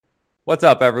What's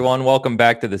up, everyone? Welcome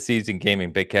back to the Season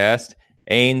Gaming Bigcast.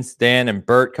 Ains, Dan, and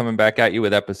Bert coming back at you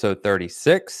with episode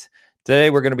 36. Today,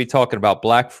 we're going to be talking about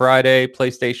Black Friday,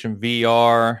 PlayStation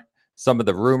VR, some of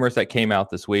the rumors that came out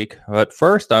this week. But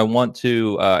first, I want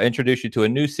to introduce you to a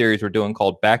new series we're doing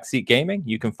called Backseat Gaming.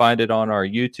 You can find it on our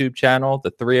YouTube channel.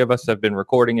 The three of us have been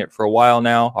recording it for a while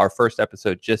now. Our first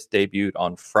episode just debuted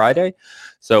on Friday.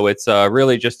 So it's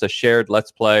really just a shared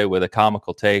Let's Play with a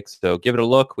comical take. So give it a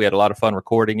look. We had a lot of fun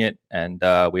recording it, and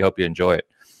we hope you enjoy it.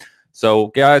 So,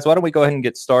 guys, why don't we go ahead and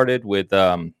get started with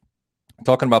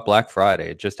talking about Black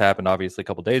Friday. It just happened, obviously, a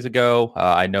couple days ago.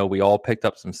 I know we all picked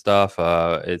up some stuff.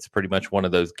 It's pretty much one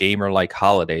of those gamer-like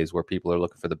holidays where people are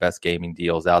looking for the best gaming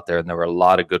deals out there, and there were a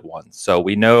lot of good ones. So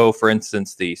we know, for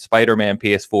instance, the Spider-Man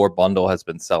PS4 bundle has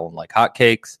been selling like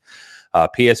hotcakes.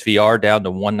 PSVR down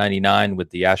to $199 with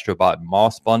the Astrobot and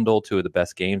Moss bundle, two of the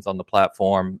best games on the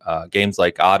platform. Games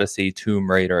like Odyssey,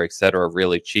 Tomb Raider, etc.,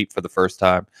 really cheap for the first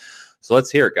time. So let's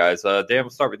hear it, guys. Dan, we'll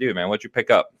start with you, man. What'd you pick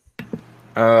up?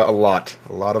 A lot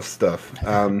of stuff.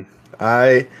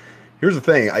 Here's the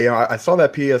thing. I saw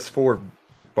that PS4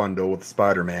 bundle with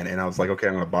Spider-Man, and I was like, okay,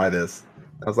 I'm gonna buy this.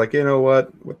 I was like, you know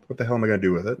what the hell am I gonna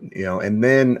do with it? And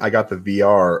then I got the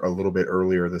VR a little bit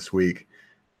earlier this week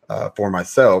for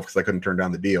myself because I couldn't turn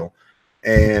down the deal,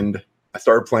 and I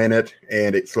started playing it,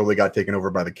 and it slowly got taken over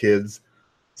by the kids.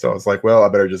 So I was like, well, I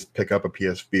better just pick up a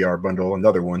PSVR bundle,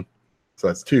 another one. So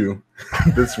that's two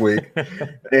this week,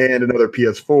 and another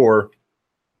PS4.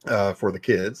 For the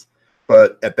kids.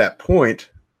 But at that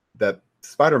point, that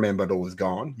Spider-Man bundle was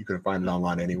gone. You couldn't find it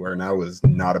online anywhere, and I was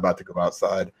not about to go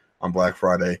outside on Black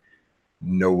Friday.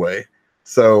 No way.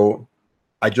 So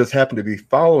I just happened to be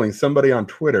following somebody on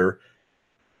Twitter.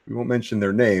 We won't mention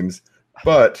their names,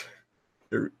 but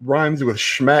it rhymes with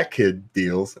Schmack Kid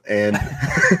deals, and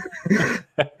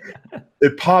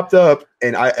it popped up,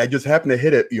 and I just happened to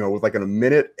hit it, with like in a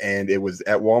minute, and it was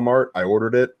at Walmart. I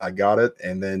ordered it, I got it,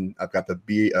 and then I've got the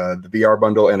VR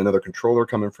bundle and another controller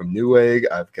coming from Newegg.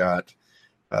 I've got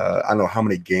I don't know how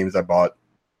many games I bought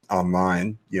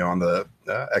online, on the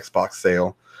Xbox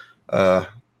sale.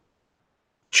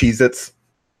 Cheez-Its,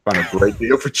 found a great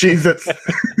deal for Cheez-Its.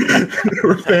 They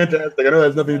were fantastic. I know that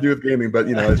has nothing to do with gaming, but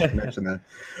I should mention that.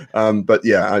 But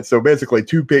yeah, so basically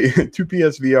two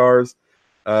PSVRs.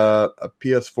 A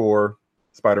PS4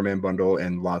 Spider-Man bundle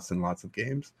and lots of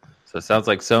games. So it sounds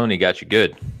like Sony got you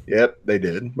good. Yep, they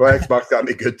did. Well, Xbox got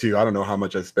me good too. I don't know how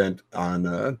much I spent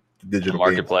on digital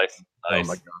marketplace. Nice. Oh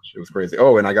my gosh, it was crazy.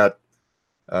 Oh, and I got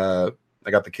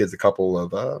the kids a couple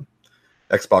of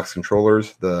Xbox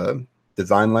controllers, the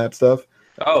Design Lab stuff.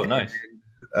 Oh, nice.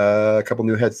 A couple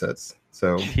new headsets.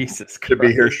 So Jesus Christ, should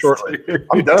be here shortly. Dude.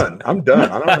 I'm done. I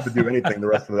don't have to do anything the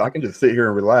rest of it. I can just sit here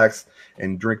and relax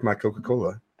and drink my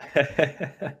Coca-Cola.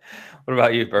 What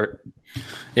about you, Bert?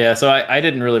 Yeah, so I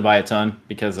didn't really buy a ton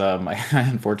because I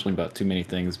unfortunately bought too many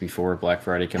things before Black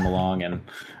Friday came along, and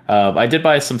I did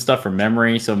buy some stuff for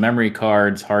memory. So memory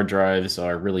cards, hard drives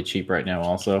are really cheap right now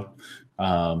also.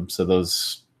 So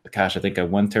those, gosh, I think a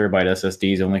 1 terabyte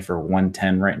SSD is only for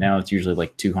 $110 right now. It's usually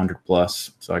like 200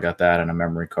 plus. So I got that and a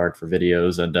memory card for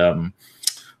videos. And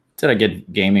did I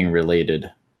get gaming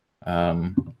related?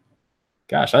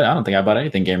 Gosh, I don't think I bought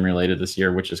anything game related this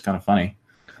year, which is kind of funny.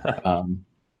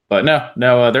 But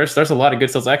no, there's a lot of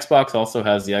good sales. Xbox also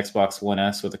has the Xbox One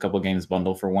S with a couple games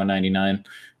bundled for $199.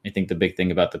 I think the big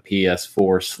thing about the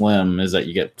PS4 Slim is that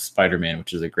you get Spider-Man,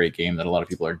 which is a great game that a lot of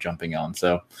people are jumping on.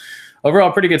 So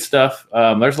overall, pretty good stuff.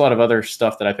 There's a lot of other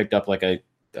stuff that I picked up. Like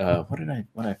what did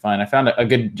I find? I found a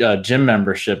good gym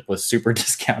membership was super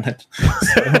discounted.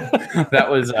 So that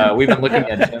was we've been looking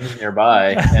at gyms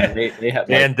nearby, and they had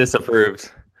Dan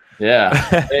disapproved.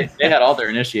 Yeah, they had all their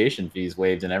initiation fees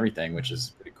waived and everything, which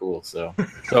is pretty cool. So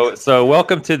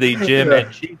welcome to the Jim and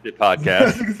Cheez-It podcast.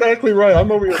 That's exactly right.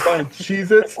 I'm over here buying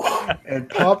Cheez-Its and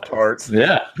Pop-Tarts.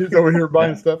 Yeah. He's over here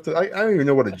buying stuff. I don't even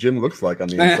know what a gym looks like on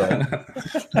the inside.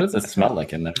 What does it smell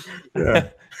like in there? Yeah.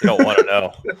 You don't want to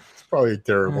know. It's probably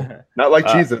terrible. Not like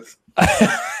Cheez-Its.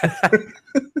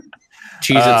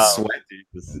 Cheez-Its sweat.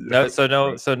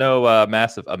 No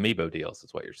massive Amiibo deals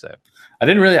is what you're saying. I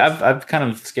didn't really. I've kind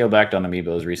of scaled back on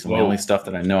Amiibos recently. Whoa. Only stuff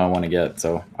that I know I want to get,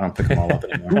 so I don't pick them all up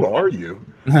anymore. Who are you?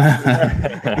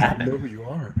 I know who you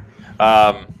are.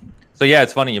 So yeah,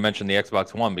 it's funny you mentioned the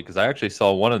Xbox One because I actually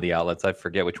saw one of the outlets, I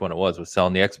forget which one it was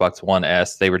selling the Xbox One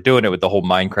S. They were doing it with the whole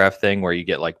Minecraft thing where you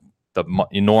get like the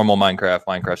normal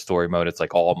Minecraft story mode. It's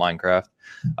like all Minecraft.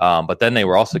 But then they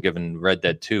were also giving Red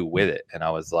Dead 2 with it. And I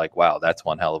was like, wow, that's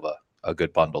one hell of a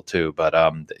good bundle too. But,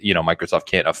 Microsoft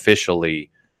can't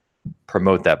officially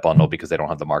promote that bundle because they don't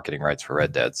have the marketing rights for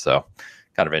Red Dead. So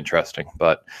kind of interesting.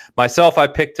 But myself, I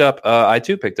picked up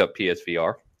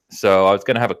PSVR. So I was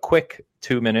going to have a quick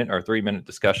 2-minute or 3-minute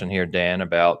discussion here, Dan,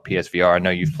 about PSVR. I know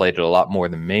you've played it a lot more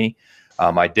than me.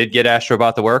 I did get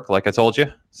Astrobot to work, like I told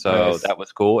you. So Nice. That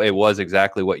was cool. It was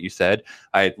exactly what you said.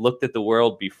 I had looked at the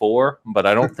world before, but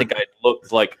I don't think I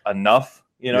looked like enough.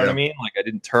 You know what I mean? Like I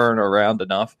didn't turn around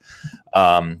enough.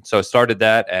 So I started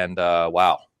that, and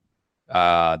wow.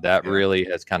 That really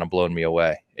has kind of blown me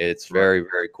away. It's very,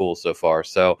 very cool so far.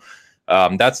 So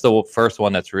that's the first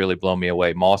one that's really blown me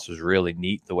away. Moss was really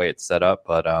neat the way it's set up,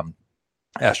 but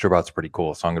Astrobot's pretty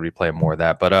cool. So I'm going to be playing more of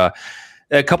that. But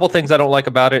a couple things I don't like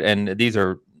about it, and these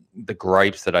are the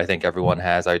gripes that I think everyone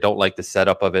has. I don't like the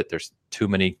setup of it. There's too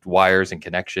many wires and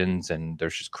connections, and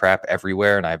there's just crap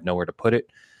everywhere, and I have nowhere to put it.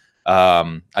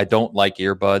 I don't like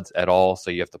earbuds at all. So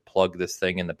you have to plug this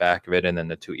thing in the back of it, and then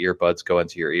the 2 earbuds go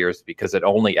into your ears because it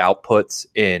only outputs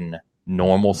in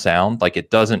normal sound. Like it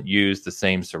doesn't use the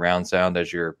same surround sound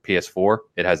as your PS4.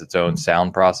 It has its own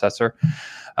sound processor.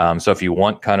 So if you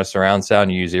want kind of surround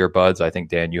sound, you use earbuds. I think,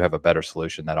 Dan, you have a better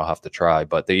solution that I'll have to try.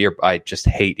 But I just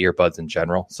hate earbuds in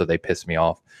general, so they piss me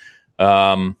off.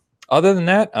 Other than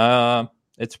that,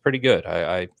 it's pretty good.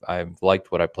 I've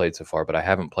liked what I played so far, but I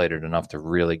haven't played it enough to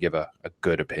really give a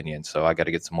good opinion. So I got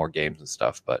to get some more games and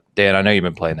stuff. But Dan, I know you've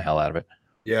been playing the hell out of it.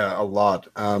 Yeah, a lot.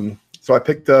 So I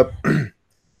picked up.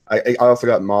 I also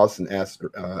got Moss and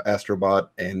Astrobot,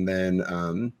 and then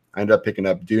I ended up picking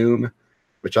up Doom,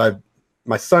 which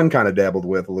my son kind of dabbled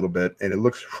with a little bit, and it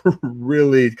looks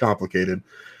really complicated.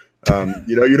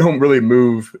 You don't really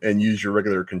move and use your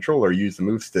regular controller. You use the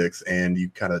move sticks, and you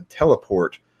kind of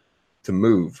teleport to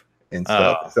move and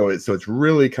stuff. So it's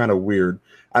really kind of weird.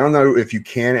 I don't know if you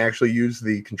can actually use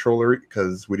the controller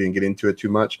because we didn't get into it too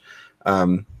much.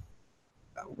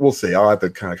 We'll see. I'll have to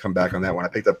kind of come back on that one. I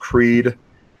picked up Creed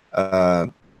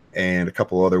and a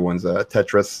couple other ones.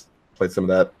 Tetris, played some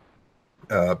of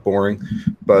that. Boring,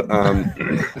 but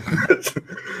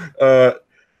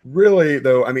really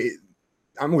though, I mean,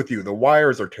 I'm with you. The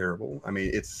wires are terrible. I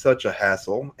mean, it's such a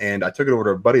hassle. And I took it over to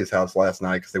a buddy's house last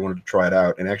night because they wanted to try it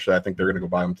out. And actually, I think they're going to go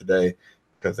buy them today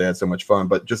because they had so much fun.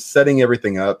 But just setting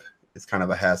everything up is kind of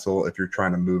a hassle if you're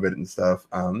trying to move it and stuff.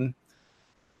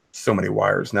 So many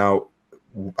wires. Now,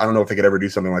 I don't know if they could ever do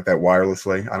something like that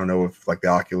wirelessly. I don't know if like the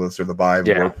Oculus or the Vive.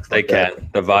 Yeah, they can.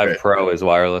 The Vive Pro is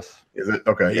wireless. Is it?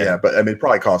 Okay, yeah. But I mean, it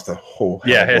probably costs a whole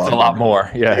it's a lot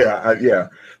more. Yeah.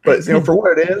 But for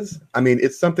what it is, I mean,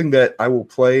 it's something that I will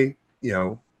play,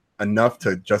 enough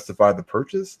to justify the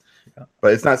purchase. Yeah.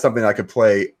 But it's not something I could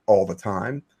play all the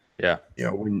time. Yeah.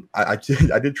 When I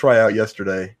did try out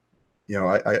yesterday,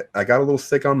 I got a little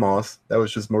sick on Moss. That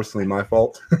was just mostly my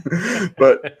fault.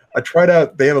 But I tried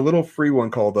out. They have a little free one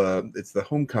called it's the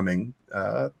Homecoming,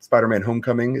 Spider-Man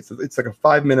Homecoming. It's like a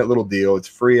 5-minute little deal. It's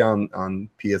free on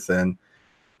PSN,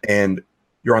 and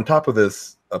you're on top of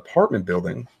this apartment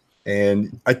building.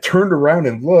 And I turned around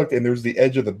and looked, and there's the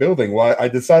edge of the building. Well, I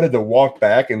decided to walk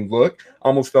back and look.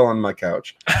 Almost fell on my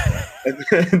couch.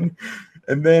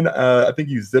 And then I think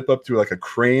you zip up to like a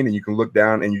crane and you can look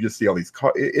down and you just see all these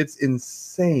cars. It's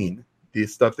insane, the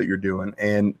stuff that you're doing.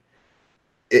 And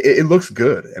it looks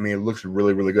good. I mean, it looks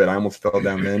really, really good. I almost fell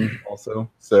down then also.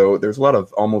 So there's a lot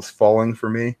of almost falling for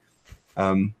me.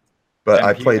 But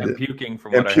I played it. Puking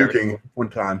from what I heard.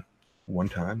 One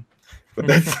time. But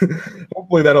that's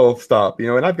hopefully that'll stop.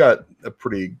 And I've got a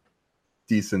pretty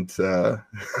decent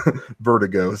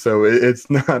vertigo. So it's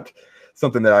not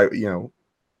something that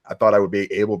I thought I would be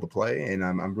able to play, and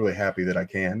I'm really happy that I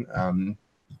can.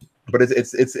 But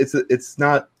it's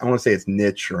not. I want to say it's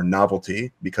niche or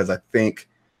novelty because I think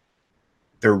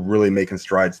they're really making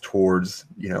strides towards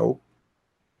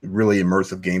really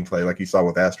immersive gameplay, like you saw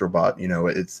with Astrobot.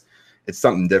 It's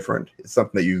something different. It's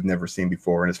something that you've never seen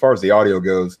before. And as far as the audio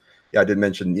goes, I did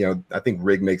mention I think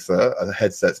Rig makes a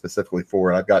headset specifically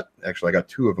for it. I got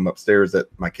 2 of them upstairs that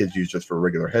my kids use just for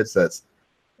regular headsets,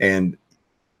 and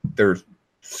they're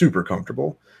super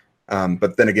comfortable.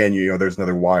 But then again, there's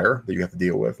another wire that you have to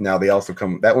deal with. Now they also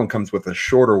that one comes with a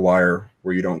shorter wire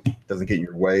where doesn't get in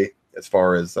your way as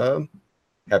far as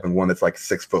having one that's like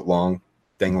 6 foot long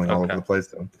dangling all over the place.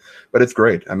 So, but it's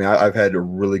great. I mean, I've had a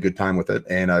really good time with it,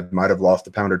 and I might have lost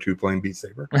a pound or 2 playing Beat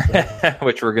Saber, so.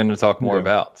 Which we're going to talk more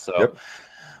about. So, yep.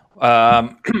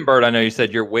 Bert, I know you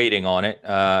said you're waiting on it.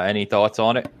 Any thoughts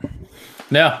on it?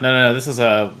 No. This is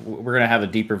we're gonna have a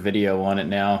deeper video on it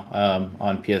now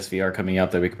on PSVR coming out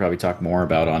that we could probably talk more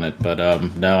about on it. But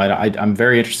no, I'm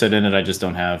very interested in it. I just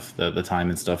don't have the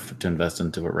time and stuff to invest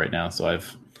into it right now, so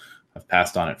I've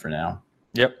passed on it for now.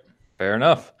 Yep, fair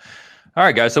enough. All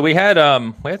right, guys. So we had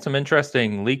some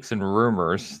interesting leaks and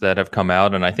rumors that have come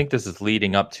out, and I think this is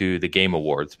leading up to the Game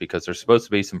Awards because there's supposed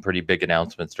to be some pretty big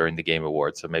announcements during the Game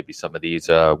Awards. So maybe some of these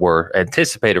were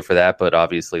anticipated for that, but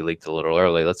obviously leaked a little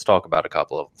early. Let's talk about a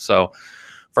couple of them. So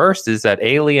first is that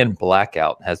Alien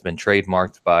Blackout has been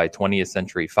trademarked by 20th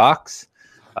Century Fox.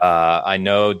 I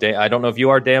know. I don't know if you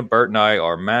are, Dan. Bert and I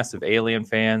are massive Alien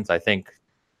fans. I think,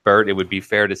 Bert, it would be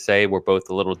fair to say we're both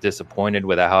a little disappointed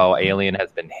with how Alien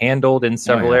has been handled in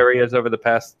several areas over the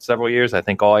past several years. I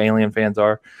think all Alien fans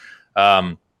are.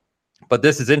 But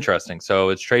this is interesting. So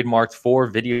it's trademarked for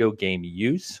video game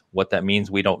use. What that means,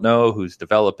 we don't know. Who's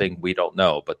developing, we don't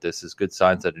know. But this is good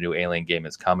signs that a new Alien game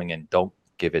is coming, and don't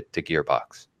give it to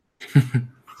Gearbox.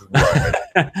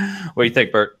 What do you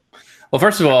think, Bert? Well,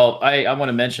 first of all, I want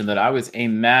to mention that I was a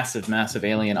massive, massive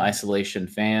Alien Isolation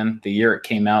fan. The year it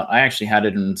came out, I actually had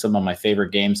it in some of my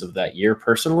favorite games of that year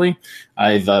personally.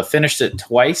 I've finished it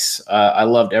twice. I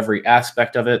loved every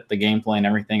aspect of it, the gameplay and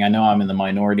everything. I know I'm in the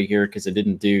minority here because it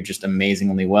didn't do just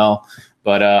amazingly well,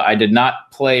 but I did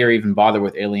not play or even bother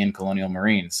with Alien Colonial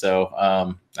Marine. So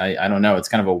I don't know. It's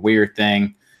kind of a weird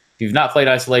thing. If you've not played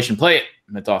Isolation, play it.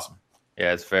 It's awesome.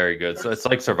 Yeah, it's very good. So it's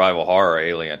like survival horror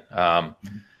Alien.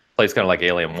 Plays kind of like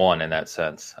Alien 1 in that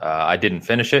sense. I didn't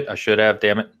finish it. I should have,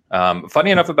 damn it. Funny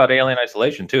enough about Alien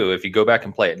Isolation, too, if you go back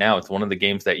and play it now, it's one of the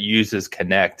games that uses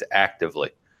Kinect actively.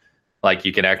 Like,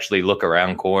 you can actually look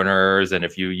around corners, and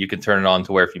if you can turn it on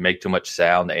to where if you make too much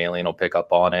sound, the alien will pick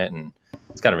up on it, and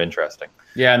it's kind of interesting.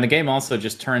 Yeah, and the game also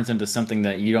just turns into something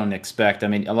that you don't expect. I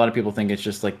mean, a lot of people think it's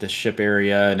just like the ship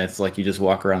area, and it's like you just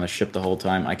walk around the ship the whole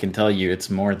time. I can tell you it's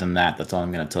more than that. That's all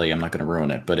I'm going to tell you. I'm not going to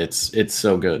ruin it, but it's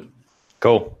so good.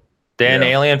 Cool. Dan,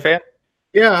 Alien fan?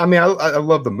 Yeah, I mean, I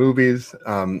love the movies.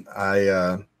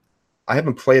 I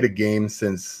haven't played a game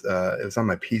since it was on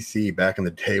my PC back in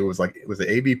the day. It was it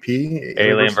AVP?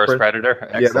 Alien vs. Predator?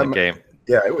 Excellent game.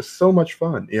 Yeah, it was so much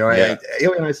fun. Alien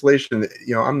Isolation,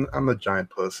 I'm a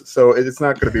giant puss, so it's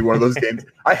not going to be one of those games.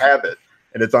 I have it,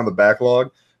 and it's on the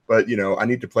backlog, but, I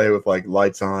need to play with, like,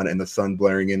 lights on and the sun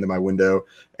blaring into my window,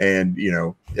 and,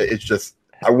 it's just,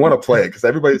 I want to play it because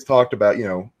everybody's talked about,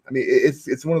 I mean,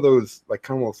 it's one of those, like,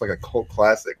 kind of almost like a cult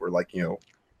classic where, like,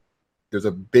 there's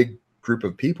a big group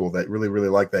of people that really, really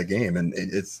like that game, and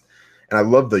and I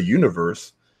love the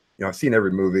universe. I've seen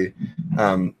every movie,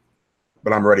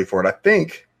 but I'm ready for it. I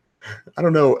think, I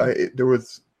don't know, there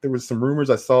was some rumors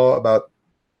I saw about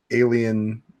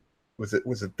Alien. Was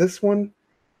it this one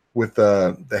with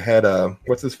the head?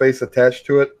 What's his face attached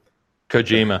to it?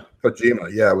 Kojima.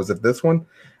 Yeah, was it this one?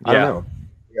 I don't know.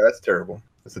 Yeah, that's terrible.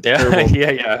 Terrible,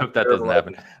 I hope that doesn't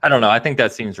happen. I don't know. I think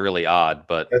that seems really odd,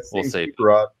 but we'll see.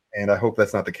 Super odd, and I hope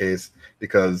that's not the case,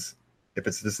 because if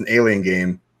it's just an Alien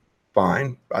game,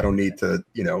 fine. I don't need to,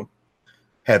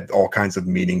 have all kinds of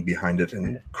meaning behind it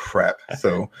and crap.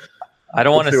 So I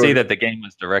don't want to see that the game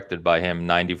was directed by him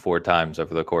 94 times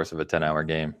over the course of a 10-hour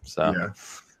game. So yeah,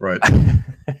 right.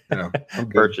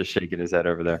 Bert's just shaking his head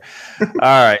over there.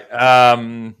 All right.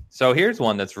 So here's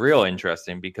one that's real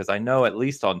interesting, because I know at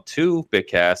least on 2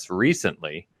 Bitcasts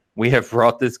recently, we have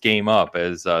brought this game up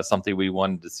as something we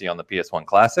wanted to see on the PS1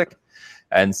 Classic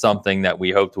and something that we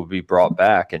hoped would be brought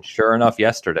back. And sure enough,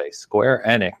 yesterday, Square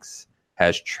Enix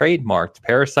has trademarked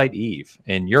Parasite Eve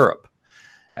in Europe.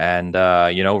 And,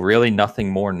 really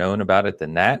nothing more known about it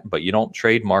than that. But you don't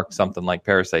trademark something like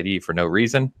Parasite Eve for no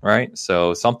reason, right?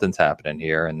 So something's happening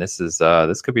here, and this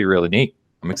could be really neat.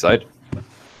 I'm excited.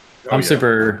 I'm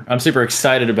super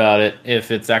excited about it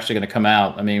if it's actually going to come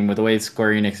out. I mean, with the way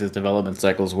Square Enix's development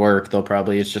cycles work,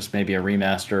 it's just maybe a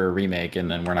remaster or a remake,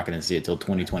 and then we're not going to see it till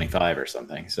 2025 or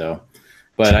something. So,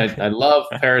 but I love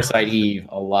Parasite Eve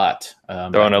a lot.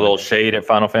 Throwing a little shade at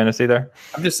Final Fantasy there.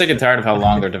 I'm just sick and tired of how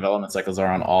long their development cycles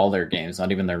are on all their games,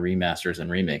 not even their remasters and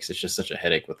remakes. It's just such a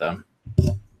headache with them.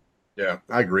 Yeah,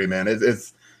 I agree, man.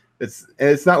 It's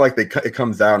not like it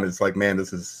comes out and it's like, man,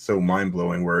 this is so mind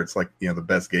blowing. Where it's like, the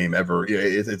best game ever.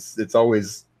 It's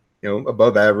always,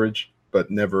 above average,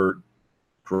 but never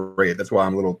great. That's why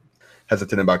I'm a little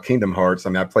hesitant about Kingdom Hearts.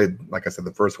 I mean, I played, like I said,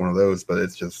 the first one of those, but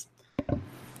it's just.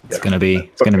 It's gonna be awesome.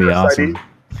 It's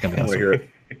gonna be awesome.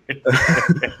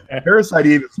 Parasite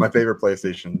Eve is my favorite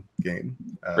PlayStation game.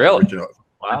 Really?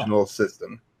 Original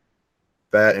system.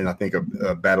 That, and I think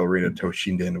a Battle Arena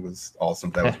Toshinden was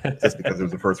awesome. That was just because it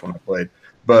was the first one I played.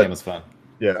 But it was fun.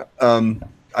 Yeah.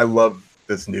 I love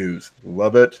this news.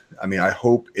 Love it. I mean, I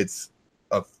hope it's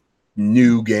a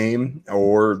new game,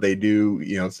 or they do,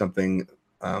 something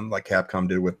like Capcom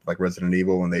did with like Resident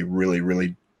Evil, and they really,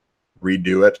 really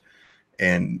redo it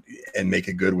and make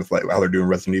it good with like how they're doing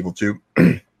Resident Evil 2,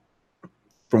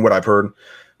 from what I've heard.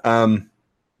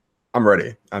 I'm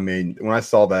ready. I mean, when I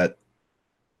saw that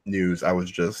news, I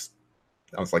was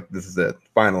like, this is it.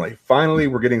 Finally,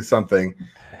 we're getting something,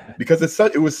 because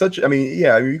it was such. I mean,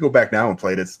 yeah, you go back now and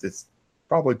play it. It's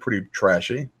probably pretty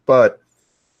trashy, but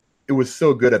it was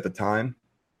so good at the time,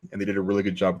 and they did a really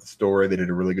good job with the story. They did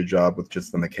a really good job with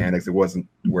just the mechanics. It wasn't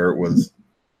where it was,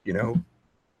 you know,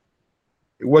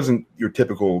 it wasn't your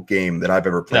typical game that I've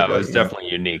ever played. No, it was definitely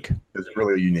unique. It was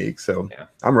really unique. So yeah.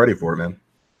 I'm ready for it, man.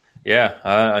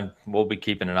 Yeah, we'll be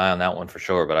keeping an eye on that one for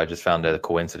sure. But I just found the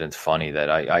coincidence funny that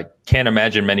I can't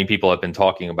imagine many people have been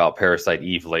talking about Parasite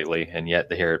Eve lately, and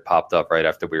yet here it popped up right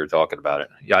after we were talking about it.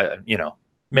 Yeah, you know,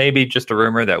 maybe just a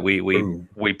rumor that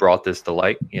we brought this to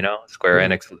light. You know, Square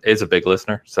Enix is a big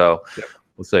listener, so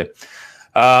we'll see.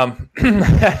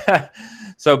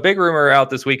 So big rumor out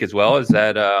this week as well is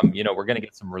that you know, we're going to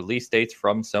get some release dates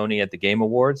from Sony at the Game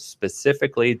Awards,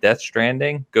 specifically Death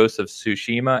Stranding, Ghost of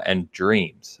Tsushima, and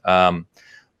Dreams.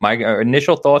 My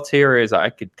initial thoughts here is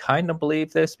I could kind of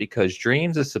believe this because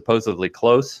Dreams is supposedly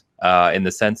close in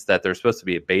the sense that there's supposed to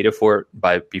be a beta for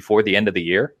it before the end of the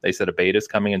year. They said a beta is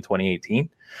coming in 2018.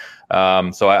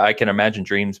 So I can imagine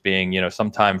Dreams being, you know,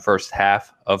 sometime first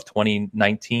half of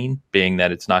 2019, being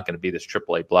that it's not going to be this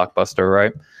AAA blockbuster,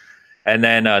 right? And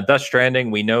then Death Stranding,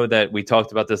 we know that we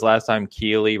talked about this last time.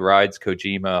 Keighley rides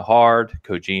Kojima hard.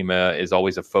 Kojima is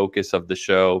always a focus of the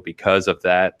show because of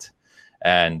that.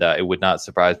 And it would not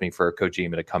surprise me for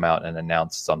Kojima to come out and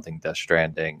announce something Death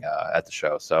Stranding at the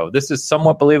show. So this is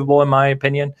somewhat believable in my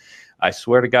opinion. I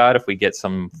swear to God, if we get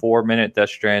some 4-minute Death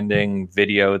Stranding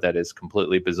video that is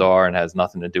completely bizarre and has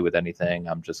nothing to do with anything,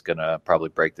 I'm just going to probably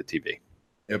break the TV.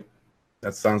 Yep.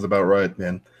 That sounds about right,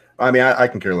 man. I mean, I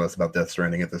can care less about Death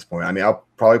Stranding at this point. I mean, I'll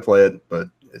probably play it, but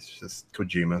it's just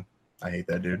Kojima. I hate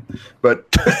that dude. But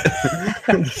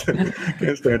can't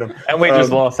stand him. And we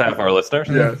just lost half our listeners.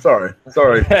 Yeah, sorry.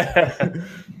 Sorry,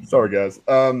 guys.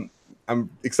 I'm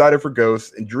excited for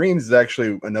Ghost, and Dreams is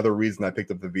actually another reason I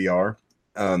picked up the VR.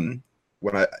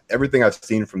 Everything I've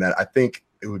seen from that, I think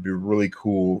it would be really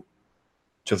cool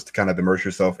just to kind of immerse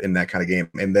yourself in that kind of game,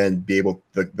 and then be able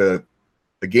the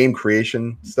game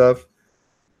creation stuff.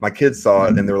 My kids saw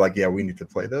it and they were like, yeah, we need to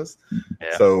play this.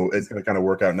 Yeah. So it's going to kind of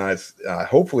work out nice.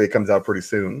 Hopefully it comes out pretty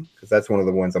soon, because that's one of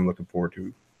the ones I'm looking forward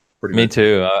to. Me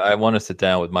too. I want to sit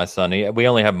down with my son. We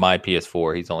only have my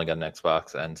PS4. He's only got an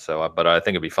Xbox. And so, but I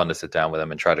think it'd be fun to sit down with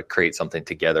him and try to create something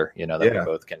together, you know, that we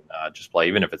both can just play,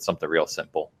 even if it's something real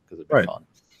simple, because it'd be fun.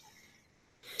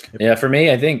 Yeah, for me,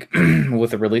 I think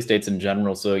with the release dates in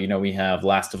general, so, you know, we have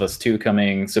Last of Us 2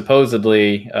 coming,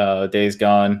 supposedly Days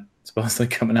Gone, supposedly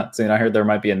coming out soon. I heard there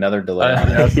might be another delay.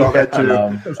 I saw that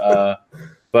too.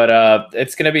 But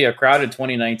it's going to be a crowded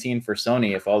 2019 for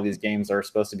Sony if all these games are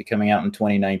supposed to be coming out in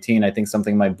 2019. I think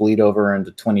something might bleed over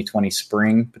into 2020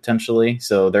 spring, potentially.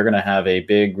 So they're going to have a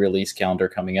big release calendar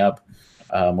coming up.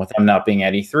 With them not being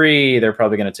at E3, they're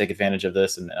probably going to take advantage of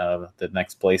this and the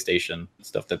next PlayStation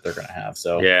stuff that they're going to have.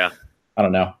 So yeah, I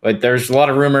don't know. But there's a lot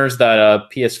of rumors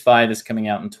that PS5 is coming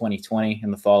out in 2020,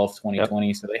 in the fall of 2020.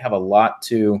 Yep. So they have a lot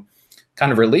to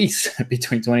kind of release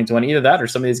between 2020. Either that or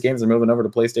some of these games are moving over to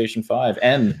PlayStation 5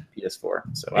 and PS4.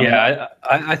 So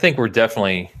I think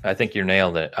I think you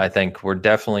nailed it. I think we're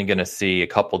definitely going to see a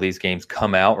couple of these games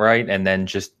come out, right, and then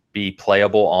just be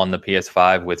playable on the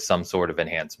PS5 with some sort of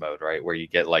enhanced mode, right, where you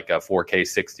get like a 4K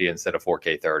 60 instead of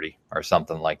 4K 30 or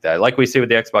something like that, like we see with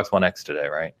the Xbox One X today,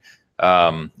 right,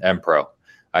 and Pro.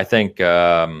 I think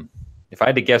if I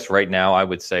had to guess right now, I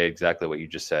would say exactly what you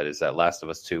just said, is that Last of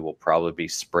Us 2 will probably be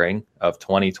spring of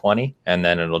 2020, and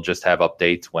then it'll just have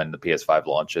updates when the PS5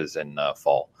 launches in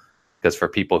fall. Because for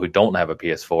people who don't have a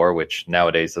PS4, which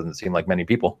nowadays doesn't seem like many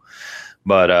people,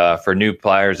 but for new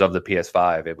players of the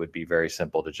PS5, it would be very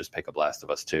simple to just pick up Last of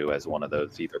Us 2 as one of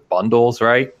those either bundles,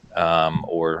 right,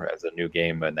 or as a new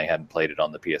game when they hadn't played it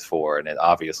on the PS4. And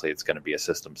obviously it's going to be a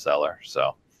system seller,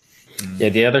 so... Yeah,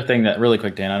 the other thing that, really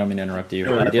quick, Dan, I don't mean to interrupt you.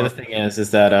 The other thing is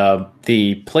that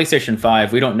the PlayStation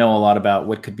 5, we don't know a lot about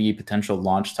what could be potential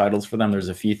launch titles for them. There's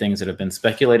a few things that have been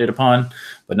speculated upon,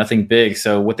 but nothing big.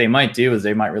 So what they might do is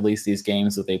they might release these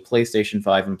games with a PlayStation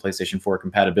 5 and PlayStation 4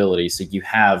 compatibility. So you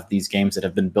have these games that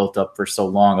have been built up for so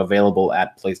long available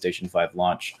at PlayStation 5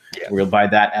 launch. Yeah. We'll buy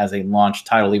that as a launch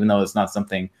title, even though it's not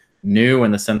something new in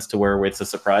the sense to where it's a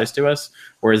surprise to us,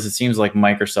 whereas it seems like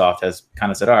Microsoft has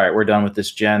kind of said, all right, we're done with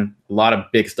this gen. A lot of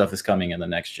big stuff is coming in the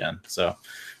next gen. So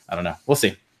I don't know. We'll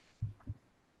see.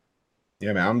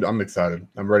 Yeah, man, I'm excited.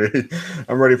 I'm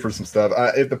ready for some stuff.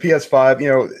 If the PS5, you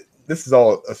know, this is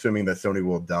all assuming that Sony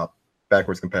will adopt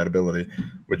backwards compatibility,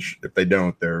 which if they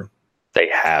don't, they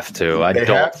have to. I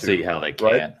don't see how they can.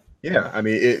 Right? Yeah, I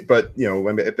mean, but you know,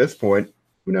 at this point,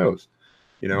 who knows?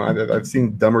 I've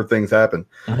seen dumber things happen.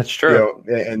 That's true.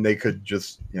 And they could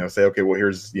just say, okay, well,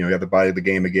 here's you have to buy the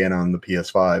game again on the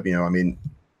PS5. I mean,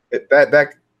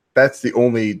 that's the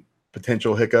only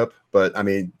potential hiccup. But I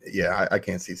mean, yeah, I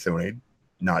can't see Sony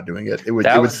not doing it. It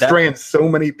would strand so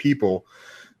many people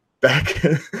back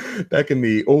in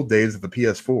the old days of the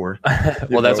PS4.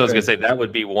 Well, that's what I was gonna say. That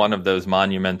would be one of those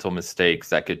monumental mistakes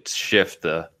that could shift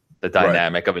the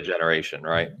dynamic of a generation,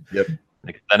 right? Yep.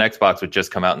 Like, then Xbox would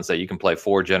just come out and say you can play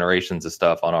 4 generations of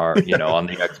stuff on our, on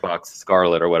the Xbox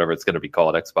Scarlet or whatever it's going to be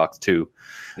called, Xbox 2.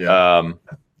 Yeah.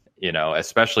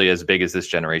 Especially as big as this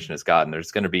generation has gotten,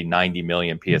 there's going to be 90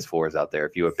 million PS4s out there.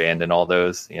 If you abandon all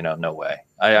those, no way.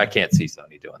 I can't see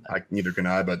Sony doing that. Neither can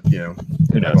I, but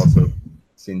I've also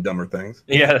seen dumber things.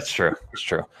 Yeah, that's true. It's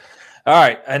true. All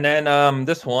right, and then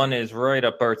this one is right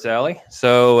up Bert's alley.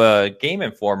 So, Game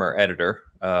Informer editor.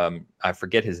 I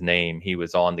forget his name. He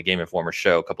was on the Game Informer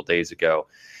show a couple days ago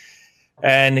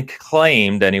and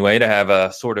claimed anyway to have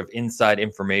a sort of inside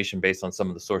information based on some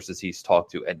of the sources he's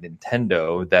talked to at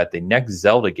Nintendo that the next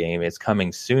Zelda game is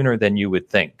coming sooner than you would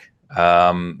think.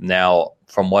 Now,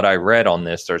 from what I read on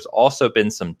this, there's also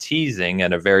been some teasing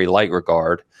in a very light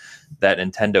regard that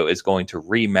Nintendo is going to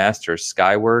remaster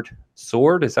Skyward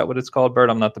Sword. Is that what it's called, Bert?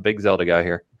 I'm not the big Zelda guy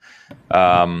here.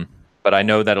 But I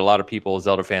know that a lot of people,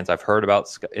 Zelda fans, I've heard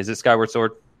about. Is it Skyward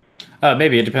Sword?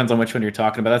 Maybe it depends on which one you're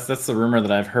talking about. That's the rumor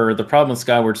that I've heard. The problem with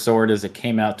Skyward Sword is it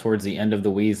came out towards the end of the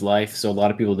Wii's life, so a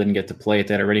lot of people didn't get to play it.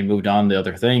 They'd already moved on to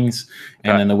other things,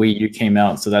 and then the Wii U came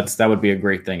out. So that would be a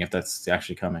great thing if that's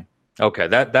actually coming. Okay,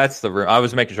 that's the rumor. I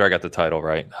was making sure I got the title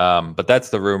right. But that's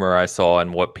the rumor I saw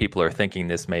and what people are thinking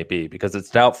this may be, because it's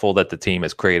doubtful that the team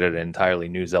has created an entirely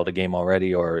new Zelda game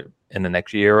already or in the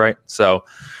next year, right? So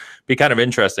be kind of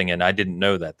interesting, and I didn't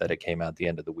know that it came out at the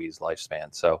end of the Wii's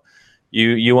lifespan. So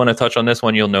you want to touch on this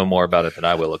one? You'll know more about it than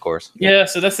I will, of course. Yeah,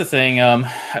 so that's the thing.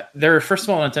 First of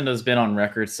all, Nintendo's been on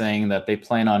record saying that they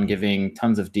plan on giving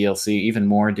tons of DLC, even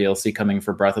more DLC coming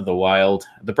for Breath of the Wild.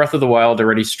 The Breath of the Wild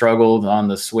already struggled on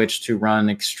the Switch to run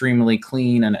extremely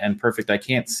clean and perfect. I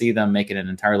can't see them making an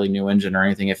entirely new engine or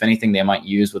anything. If anything, they might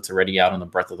use what's already out on the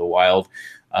Breath of the Wild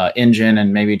engine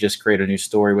and maybe just create a new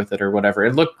story with it or whatever.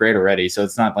 It looked great already, so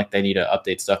it's not like they need to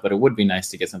update stuff, but it would be nice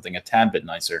to get something a tad bit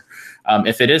nicer.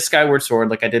 If it is Skyward Sword,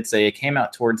 like I did say, it came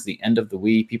out towards the end of the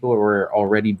Wii. People were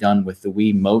already done with the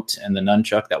Wii Mote and the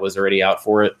nunchuck that was already out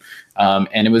for it.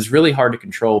 And it was really hard to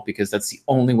control because that's the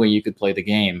only way you could play the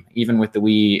game. Even with the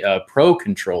Wii Pro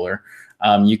controller,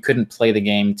 you couldn't play the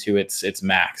game to its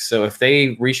max. So if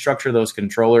they restructure those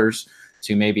controllers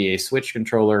to maybe a Switch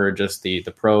controller or just the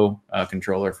Pro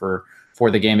controller for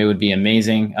the game, it would be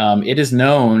amazing. It is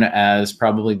known as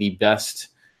probably the best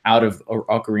out of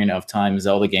Ocarina of Time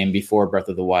Zelda game before Breath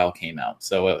of the Wild came out.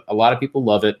 So a lot of people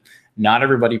love it. Not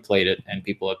everybody played it, and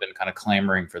people have been kind of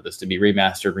clamoring for this to be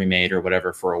remastered, remade, or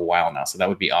whatever for a while now. So that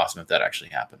would be awesome if that actually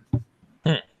happened.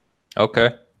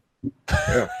 Okay.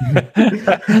 Yeah.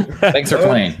 Thanks for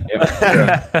playing.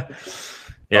 Yeah.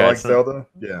 Yeah, I like Zelda.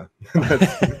 Yeah.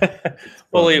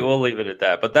 We'll leave it at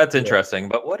that. But that's interesting.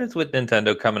 But what is with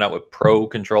Nintendo coming out with Pro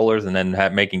controllers and then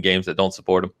making games that don't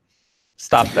support them?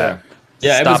 Stop that.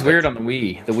 Yeah, Stop it was weird on the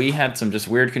Wii. The Wii had some just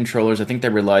weird controllers. I think they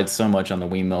relied so much on the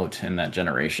Wiimote in that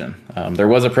generation. There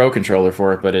was a Pro controller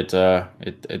for it, but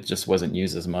it just wasn't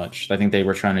used as much. I think they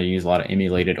were trying to use a lot of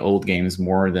emulated old games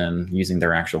more than using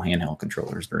their actual handheld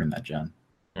controllers during that gen.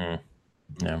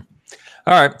 Yeah.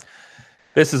 All right.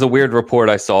 This is a weird report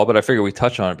I saw, but I figure we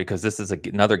touch on it because this is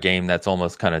another game that's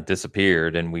almost kind of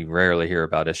disappeared and we rarely hear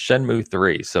about it. Shenmue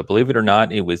 3. So believe it or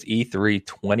not, it was E3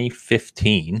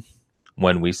 2015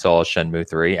 when we saw Shenmue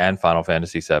 3 and Final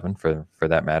Fantasy 7 for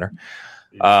that matter.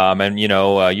 And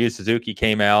Yu Suzuki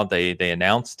came out, they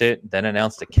announced it, then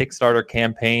announced a Kickstarter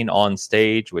campaign on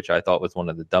stage, which I thought was one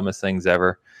of the dumbest things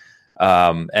ever.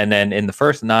 And then in the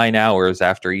first 9 hours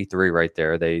after E3 right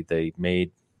there, they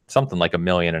made something like $1.5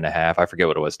 million. I forget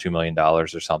what it was, $2 million or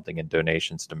something in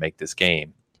donations to make this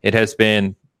game. It has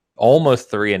been almost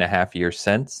 3.5 years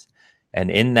since. And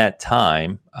in that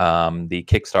time, the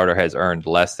Kickstarter has earned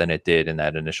less than it did in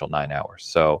that initial 9 hours.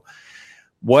 So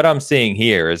what I'm seeing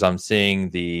here is I'm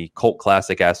seeing the cult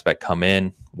classic aspect come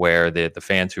in where the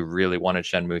fans who really wanted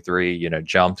Shenmue 3,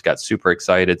 jumped, got super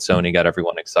excited. Sony got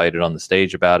everyone excited on the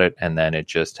stage about it. And then it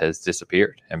just has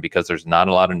disappeared. And because there's not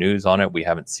a lot of news on it, we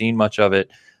haven't seen much of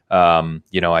it.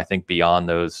 I think beyond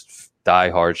those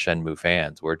diehard Shenmue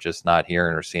fans, we're just not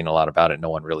hearing or seeing a lot about it. No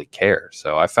one really cares.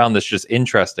 So I found this just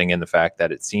interesting in the fact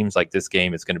that it seems like this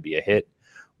game is going to be a hit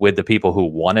with the people who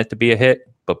want it to be a hit.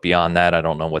 But beyond that, I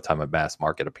don't know what type of mass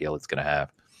market appeal it's going to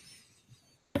have.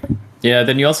 Yeah,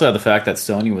 then you also have the fact that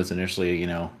Sony was initially,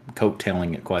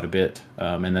 coattailing it quite a bit,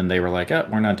 and then they were like, "Oh,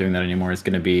 we're not doing that anymore. It's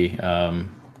going to be,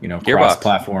 Gearbox.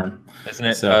 cross-platform." Isn't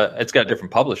it? So It's got a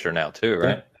different publisher now too,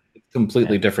 right?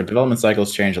 completely different. Development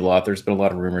cycles change a lot. There's been a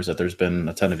lot of rumors that there's been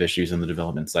a ton of issues in the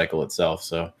development cycle itself.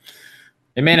 So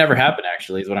it may never happen.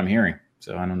 Actually, is what I'm hearing.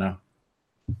 So I don't know.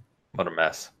 What a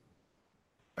mess.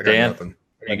 I got Dan, nothing.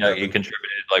 you contributed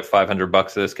like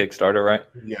 $500 to this Kickstarter, right?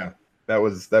 Yeah, that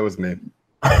was me.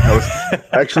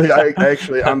 Actually,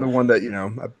 I'm the one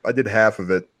that I did half of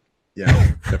it.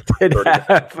 Yeah, Did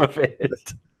half of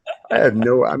it. I've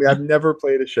never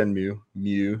played a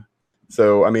Shenmue.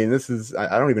 So I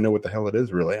don't even know what the hell it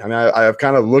is really. I mean, I've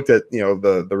kind of looked at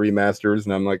the remasters,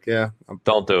 and I'm like,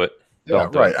 don't do it.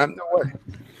 Don't do it. I'm no way.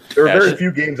 There are very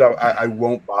few games I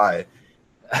won't buy,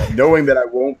 knowing that I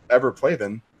won't ever play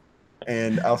them,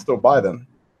 and I'll still buy them.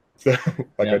 So,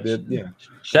 I did,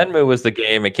 Shenmue was the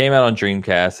game. It came out on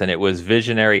Dreamcast, and it was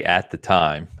visionary at the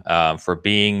time for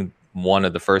being one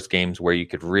of the first games where you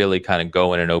could really kind of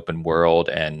go in an open world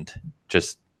and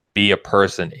just be a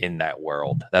person in that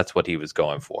world. That's what he was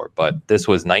going for. But this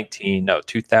was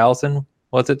 2000.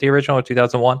 Was it the original or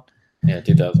 2001? Yeah,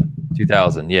 2000.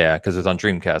 2000, yeah, because it was on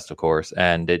Dreamcast, of course.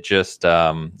 And it just,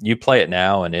 you play it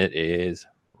now, and it is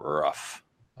rough.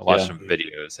 I watched some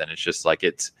videos, and it's just like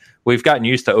we've gotten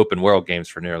used to open world games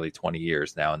for nearly 20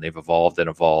 years now, and they've evolved,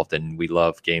 and we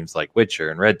love games like Witcher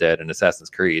and Red Dead and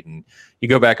Assassin's Creed. And you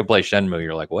go back and play Shenmue,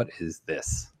 you're like, what is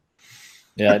this?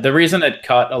 Yeah, the reason it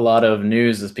caught a lot of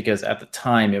news is because at the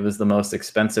time it was the most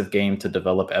expensive game to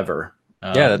develop ever.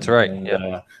 Yeah, that's right.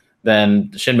 Then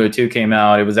Shenmue 2 came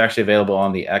out. It was actually available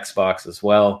on the Xbox as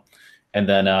well. And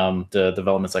then the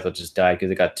development cycle just died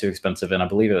because it got too expensive. And I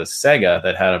believe it was Sega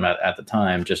that had them at the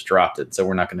time, just dropped it. So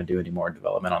we're not going to do any more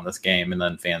development on this game. And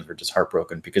then fans were just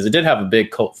heartbroken because it did have a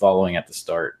big cult following at the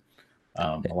start.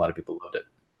 A lot of people loved it.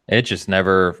 It just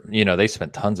never, they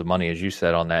spent tons of money, as you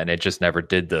said, on that. And it just never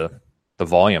did the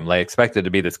volume. They expected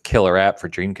to be this killer app for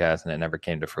Dreamcast, and it never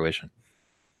came to fruition.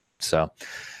 So,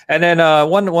 and then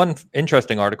one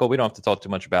interesting article, we don't have to talk too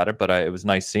much about it, but it was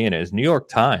nice seeing it, is New York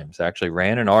Times actually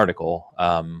ran an article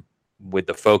with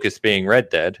the focus being Red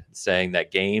Dead, saying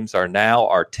that games are now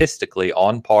artistically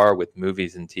on par with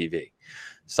movies and TV.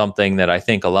 Something that I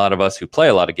think a lot of us who play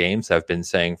a lot of games have been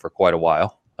saying for quite a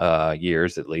while,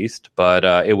 years at least. But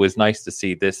it was nice to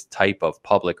see this type of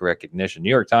public recognition.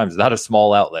 New York Times is not a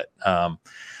small outlet.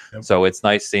 So it's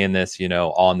nice seeing this,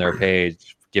 on their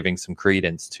page, giving some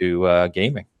credence to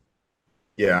gaming.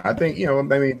 Yeah, I think,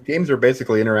 games are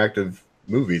basically interactive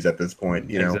movies at this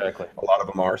point. Exactly. A lot of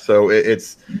them are. So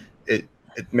it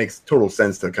makes total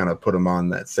sense to kind of put them on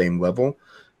that same level,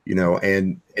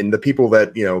 and the people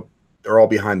that, they're all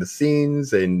behind the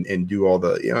scenes and do all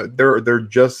the, they're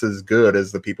just as good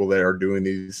as the people that are doing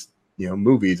these,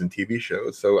 movies and TV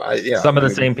shows. So some of the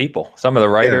same people, some of the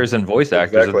writers and voice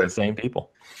actors are the same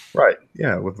people. Right.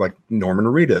 Yeah. With like Norman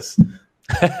Reedus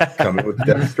coming with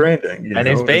Death Stranding, and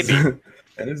his baby.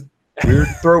 And his weird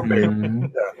throat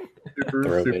baby.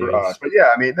 Super odd.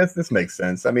 But this makes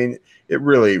sense. It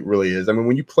really, really is.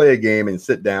 When you play a game and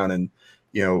sit down and,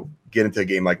 get into a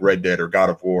game like Red Dead or God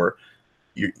of War,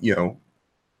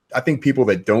 I think people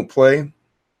that don't play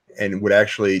and would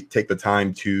actually take the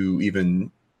time to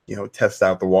even, test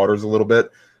out the waters a little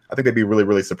bit, I think they'd be really,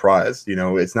 really surprised.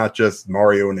 It's not just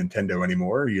Mario and Nintendo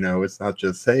anymore. It's not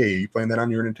just, hey, you playing that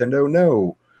on your Nintendo?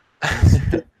 No.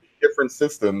 Different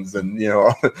systems and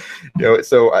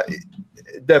so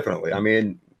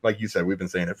definitely, like you said, we've been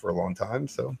saying it for a long time.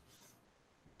 So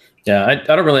yeah, I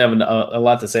don't really have a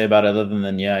lot to say about it other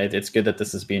than it's good that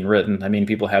this is being written.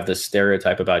 People have this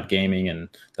stereotype about gaming and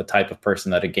the type of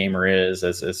person that a gamer is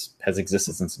has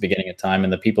existed since the beginning of time,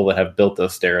 and the people that have built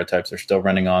those stereotypes are still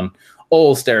running on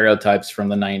old stereotypes from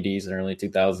the 90s and early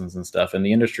 2000s and stuff. And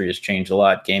the industry has changed a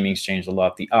lot. Gaming's changed a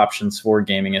lot. The options for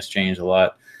gaming has changed a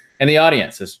lot. And the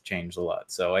audience has changed a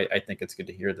lot. So I think it's good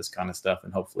to hear this kind of stuff,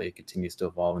 and hopefully it continues to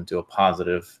evolve into a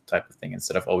positive type of thing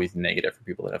instead of always negative for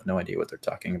people that have no idea what they're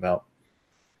talking about.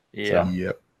 Yeah.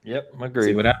 So, Yep. Agreed.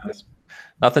 See what happens.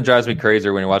 Nothing drives me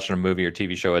crazier when you're watching a movie or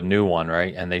TV show, a new one,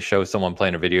 right? And they show someone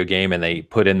playing a video game and they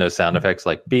put in those sound effects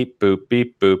like beep, boop,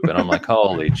 beep, boop. And I'm like,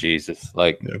 holy Jesus.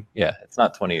 It's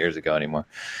not 20 years ago anymore.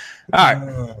 All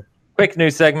right. Quick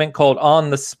news segment called On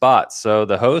the Spot. So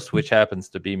the host, which happens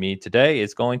to be me today,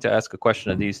 is going to ask a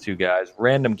question of these two guys.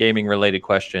 Random gaming related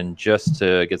question just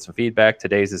to get some feedback.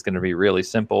 Today's is going to be really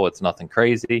simple. It's nothing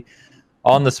crazy.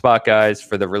 On the spot, guys,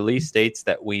 for the release dates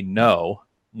that we know,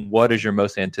 what is your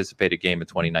most anticipated game of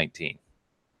 2019?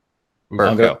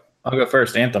 I'll go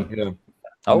first. Anthem. Yeah.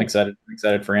 I'm excited. I'm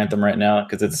excited for Anthem right now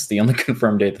because it's the only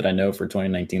confirmed date that I know for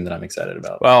 2019 that I'm excited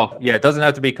about. Well, yeah, it doesn't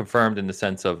have to be confirmed in the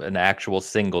sense of an actual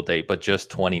single date, but just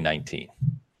 2019.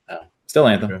 Oh, still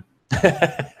Anthem.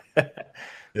 Okay. Yeah.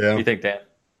 What do you think, Dan?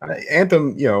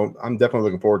 Anthem, I'm definitely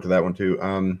looking forward to that one too.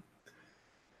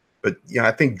 But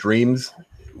I think Dreams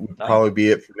would probably be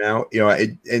it for now.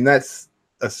 And that's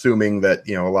assuming that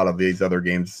a lot of these other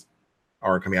games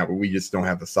aren't coming out, but we just don't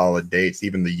have the solid dates,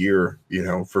 even the year,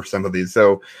 for some of these.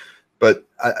 So, but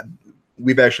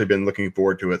we've actually been looking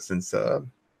forward to it since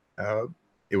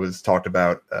it was talked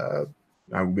about.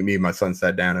 Me and my son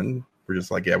sat down and we're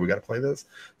just like, yeah, we got to play this.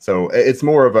 So it's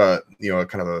more of a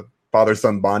kind of a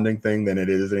father-son bonding thing than it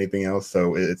is anything else.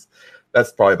 So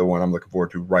that's probably the one I'm looking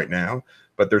forward to right now.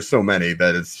 But there's so many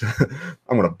that it's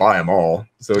I'm going to buy them all.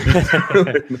 So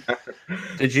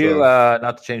did you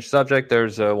not to change subject?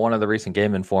 There's one of the recent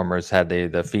Game Informers had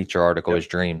the feature article is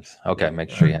Dreams. Okay, make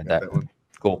sure you had that.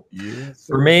 Cool. Yes,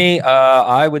 for me,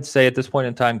 I would say at this point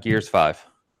in time, Gears 5.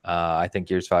 I think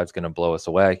Gears 5 is going to blow us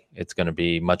away. It's going to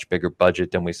be much bigger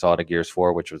budget than we saw to Gears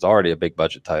 4, which was already a big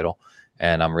budget title.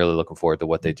 And I'm really looking forward to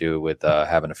what they do with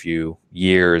having a few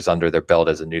years under their belt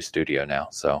as a new studio now.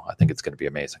 So I think it's going to be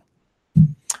amazing.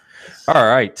 All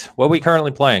right. What are we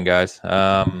currently playing, guys?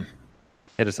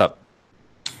 Hit us up.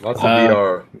 Lots of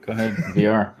VR. Go ahead,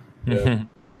 VR.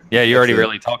 Yeah, you already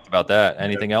really talked about that.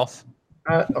 Anything else?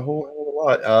 A whole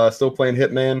lot. Still playing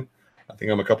Hitman. I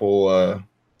think I'm a couple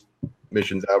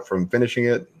missions out from finishing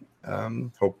it.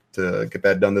 Hope to get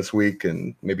that done this week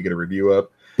and maybe get a review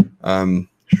up.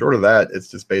 Short of that, it's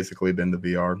just basically been the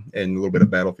VR and a little bit of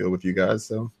Battlefield with you guys.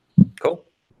 So cool.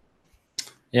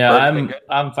 Yeah,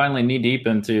 I'm finally knee deep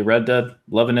into Red Dead,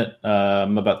 loving it.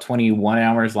 I'm about 21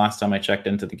 hours last time I checked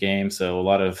into the game, so a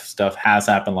lot of stuff has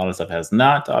happened, a lot of stuff has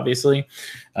not. Obviously,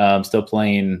 I'm still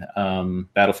playing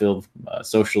Battlefield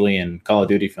socially and Call of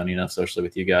Duty, funny enough, socially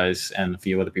with you guys and a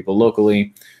few other people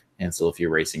locally, and still a few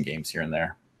racing games here and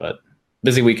there. But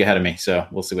busy week ahead of me, so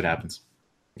we'll see what happens.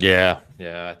 Yeah.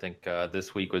 I think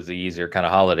this week was the easier kind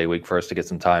of holiday week for us to get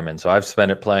some time in. So I've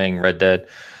spent it playing Red Dead,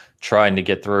 trying to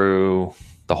get through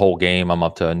the whole game. I'm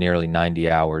up to nearly 90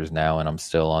 hours now, and I'm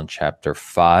still on chapter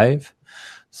 5.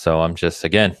 So I'm just,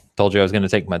 again, told you I was going to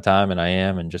take my time, and I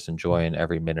am, and just enjoying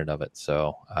every minute of it.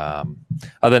 So other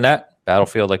than that,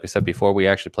 Battlefield, like we said before, we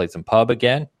actually played some pub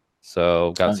again.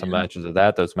 So got some matches of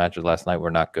that. Those matches last night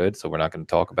were not good, so we're not going to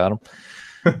talk about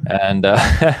them. And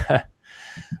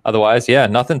otherwise, yeah,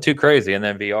 nothing too crazy. And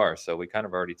then VR. So we kind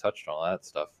of already touched on all that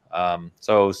stuff.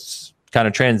 So kind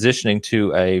of transitioning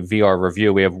to a VR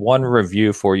review. We have one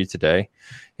review for you today.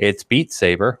 It's Beat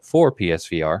Saber for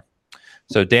PSVR.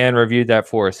 So Dan reviewed that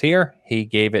for us here. He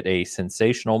gave it a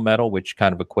sensational medal, which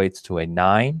kind of equates to a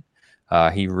 9.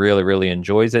 He really, really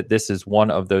enjoys it. This is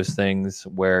one of those things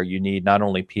where you need not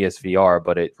only PSVR,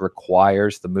 but it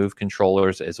requires the Move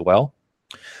controllers as well.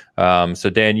 So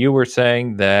Dan, you were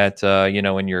saying that,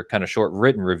 in your kind of short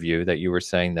written review that you were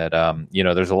saying that,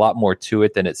 there's a lot more to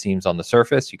it than it seems on the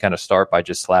surface. You kind of start by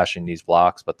just slashing these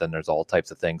blocks, but then there's all types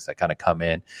of things that kind of come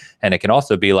in, and it can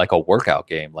also be like a workout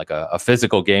game, like a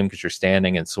physical game, because you're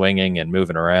standing and swinging and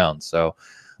moving around. So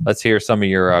let's hear some of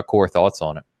your core thoughts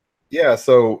on it. Yeah.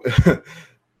 So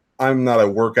I'm not a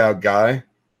workout guy,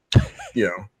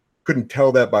 couldn't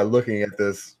tell that by looking at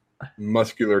this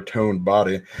muscular toned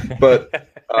body, but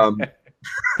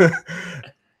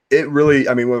it really,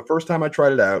 when the first time I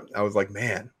tried it out, I was like,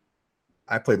 man,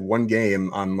 I played one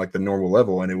game on like the normal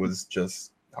level, and it was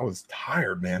just, I was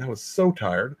tired, man. I was so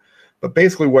tired. But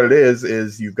basically what it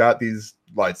is you've got these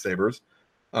lightsabers,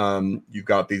 you've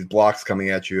got these blocks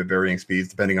coming at you at varying speeds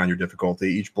depending on your difficulty.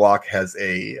 Each block has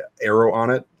a arrow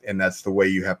on it, and that's the way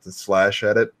you have to slash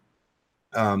at it.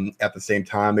 At the same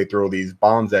time, they throw these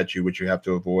bombs at you, which you have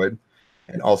to avoid,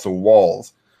 and also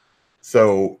walls.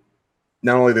 So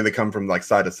not only do they come from like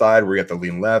side to side, where you have to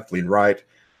lean left, lean right,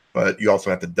 but you also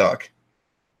have to duck.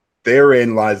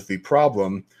 Therein lies the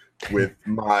problem with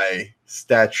my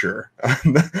stature.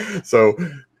 So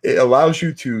it allows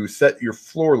you to set your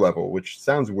floor level, which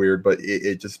sounds weird, but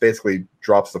it just basically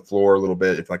drops the floor a little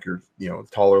bit. If like you're,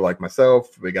 taller like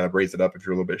myself, we got to raise it up if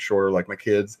you're a little bit shorter like my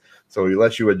kids. So it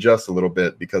lets you adjust a little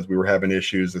bit, because we were having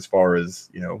issues as far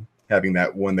as, having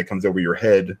that one that comes over your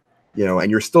head,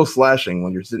 and you're still slashing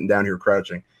when you're sitting down here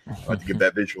crouching. I like to give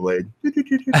that visual aid.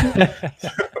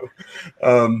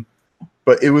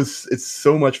 But it's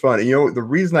so much fun. And, the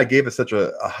reason I gave it such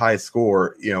a high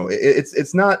score,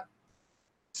 it's not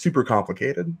super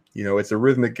complicated. It's a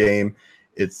rhythmic game.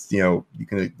 It's, you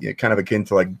can kind of akin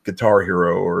to like Guitar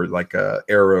Hero or like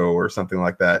Arrow or something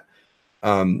like that.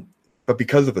 But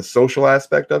because of the social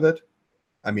aspect of it,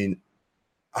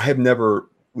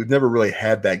 we've never really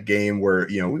had that game where,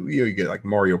 you get like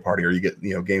Mario Party, or you get,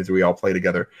 games that we all play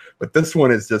together. But this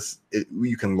one is just,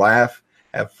 you can laugh,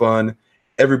 have fun.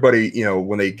 Everybody,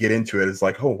 when they get into it, is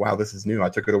like, oh, wow, this is new. I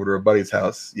took it over to a buddy's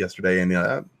house yesterday, and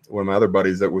one of my other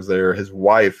buddies that was there, his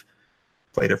wife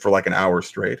played it for like an hour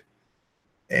straight.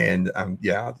 And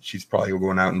yeah, she's probably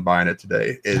going out and buying it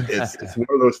today. It's one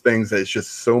of those things that is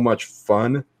just so much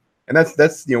fun. And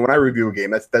that's when I review a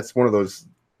game, that's one of those,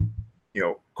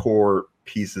 core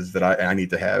pieces that I need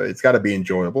to have. It's got to be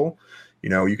enjoyable.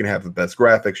 You can have the best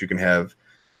graphics, you can have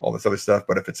all this other stuff,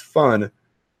 but if it's fun,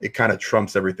 it kind of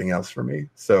trumps everything else for me.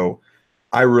 So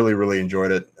I really, really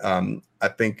enjoyed it. I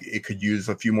think it could use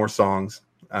a few more songs.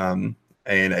 And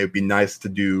it would be nice to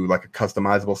do like a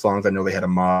customizable songs. I know they had a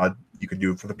mod you could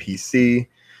do for the PC,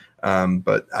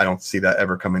 but I don't see that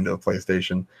ever coming to the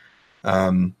PlayStation.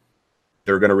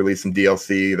 They're going to release some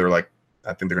DLC.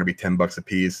 I think they're going to be $10 a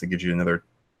piece. It gives you another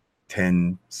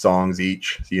 10 songs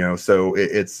each, so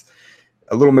it's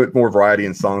a little bit more variety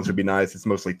in songs would be nice. It's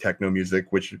mostly techno music,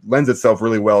 which lends itself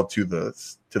really well to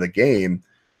the game,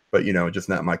 but just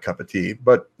not my cup of tea.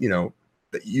 But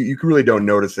you really don't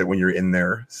notice it when you're in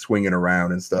there swinging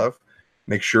around and stuff.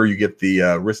 Make sure you get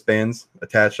the wristbands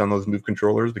attached on those Move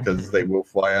controllers, because they will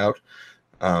fly out.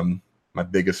 My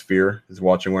biggest fear is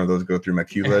watching one of those go through my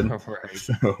QLED. Right.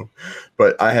 So,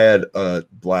 but I had a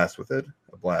blast with it.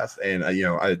 And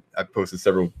I posted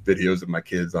several videos of my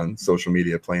kids on social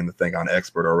media playing the thing on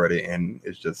expert already, and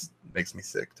it just makes me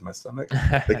sick to my stomach.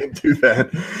 They can do that.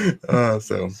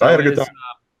 So I had a good time.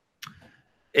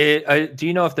 Do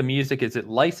you know if the music, is it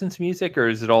licensed music, or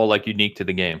is it all like unique to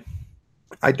the game?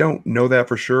 I don't know that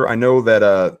for sure. I know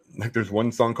that there's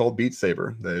one song called Beat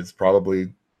Saber that is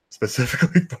probably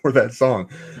specifically for that song.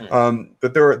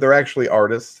 But they're actually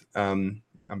artists.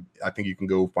 I think you can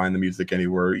go find the music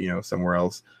anywhere, somewhere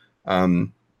else.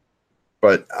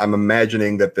 But I'm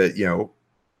imagining that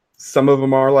some of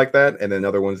them are like that, and then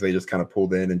other ones they just kind of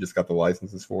pulled in and just got the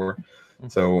licenses for.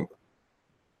 So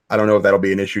I don't know if that'll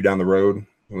be an issue down the road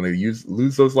when they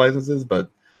lose those licenses, but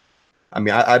I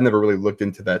mean, I've never really looked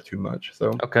into that too much.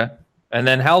 So okay. And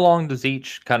then how long does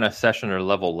each kind of session or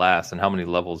level last, and how many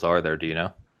levels are there? Do you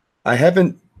know? I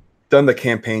haven't done the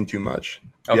campaign too much.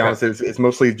 To be honest, it's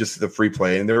mostly just the free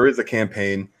play, and there is a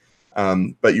campaign,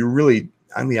 but I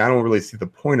don't really see the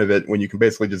point of it when you can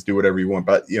basically just do whatever you want.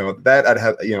 But that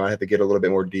I have to get a little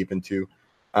bit more deep into.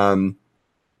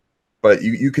 But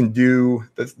you can do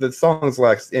the songs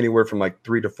last anywhere from like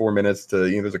 3 to 4 minutes to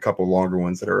there's a couple longer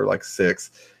ones that are like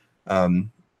 6,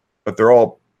 but they're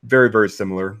all very, very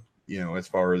similar as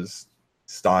far as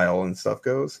style and stuff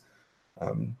goes.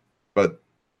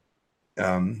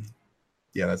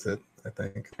 Yeah, that's it. I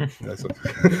think that's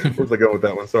where's I go with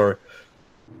that one. Sorry.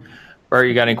 Bert,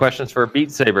 you got any questions for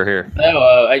Beat Saber here? No,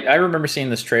 I remember seeing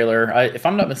this trailer. If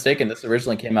I'm not mistaken, this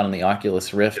originally came out on the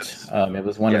Oculus Rift. Yes. It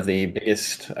was one of the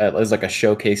biggest. It was like a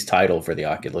showcase title for the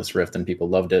Oculus Rift, and people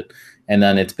loved it. And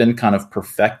then it's been kind of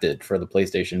perfected for the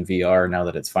PlayStation VR now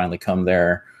that it's finally come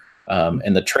there.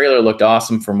 And the trailer looked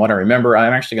awesome from what I remember.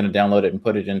 I'm actually going to download it and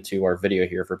put it into our video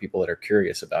here for people that are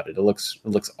curious about it. It looks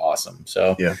awesome.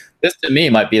 So This to me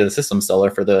might be the system seller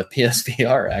for the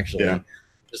PSVR. Actually,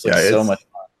 just looks so much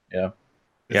fun. Yeah.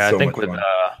 Yeah, I think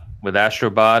with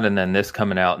Astrobot and then this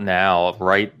coming out now,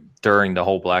 right during the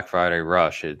whole Black Friday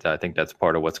rush, I think that's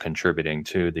part of what's contributing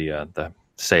to the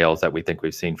sales that we think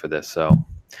we've seen for this. So,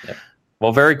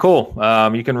 well, very cool.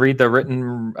 You can read the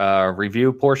written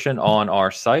review portion on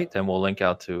our site, and we'll link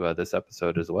out to this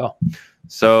episode as well.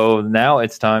 So now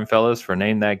it's time, fellas, for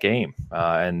Name That Game.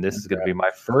 And this is going to be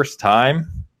my first time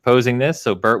posing this,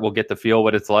 so Bert will get to feel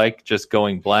what it's like just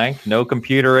going blank. No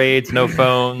computer aids, no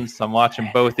phones. I'm watching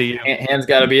both of you. Hands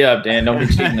got to be up, Dan. Don't be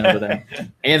cheating over there.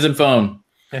 Hands and phone.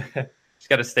 Just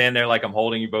got to stand there like I'm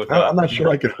holding you both up. I'm not sure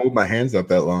I could hold my hands up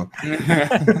that long.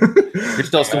 You're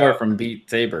still somewhere from Beat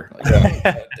Saber. All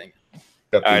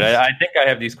right, I think I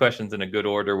have these questions in a good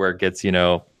order where it gets,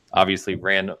 obviously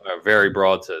ran very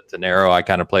broad to narrow. I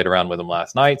kind of played around with them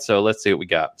last night, so let's see what we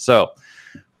got. So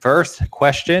first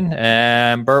question,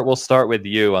 and Bert, we'll start with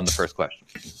you on the first question.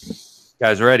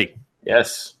 Guys ready?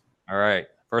 Yes. All right.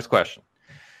 First question.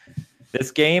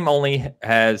 This game only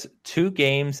has 2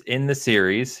 games in the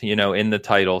series, in the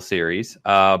title series,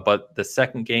 but the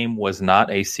second game was not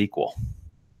a sequel.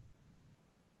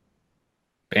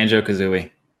 Banjo-Kazooie.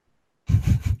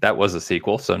 That was a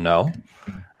sequel, so no.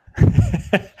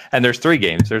 And there's 3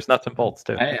 games. There's nuts and bolts,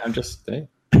 too. Hey, I'm just... Hey.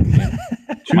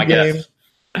 2 games.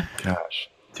 Gosh.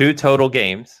 2 total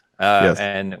games,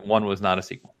 and 1 was not a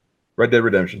sequel. Red Dead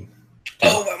Redemption.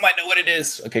 Oh, I might know what it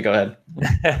is. Okay, go ahead.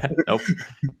 Nope.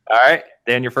 All right,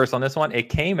 Dan, you're first on this one.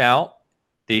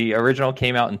 The original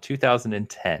came out in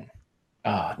 2010.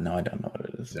 Oh, no, I don't know what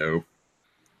it is. Nope.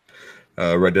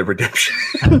 Red Dead Redemption.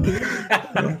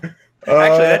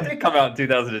 Actually, that did come out in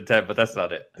 2010, but that's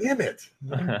not it. Damn it.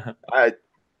 I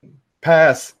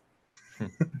pass.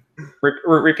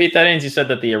 Repeat that, Ains. You said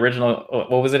that the original.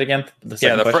 What was it again?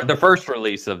 The first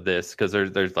release of this, because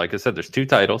there's like I said, there's two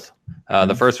titles.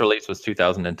 The first release was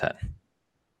 2010.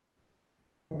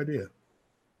 No idea.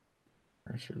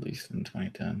 First released in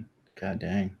 2010. God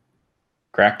dang.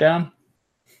 Crackdown?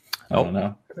 I don't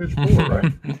know. There's 4,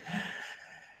 right?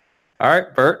 All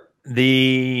right, Bert.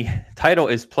 The title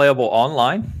is playable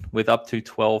online with up to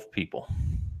 12 people.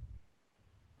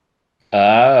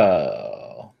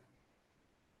 Oh.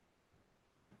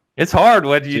 It's hard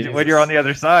when you're on the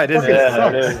other side, isn't it? Yeah,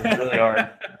 it is. It's really hard.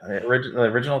 The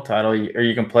original title, or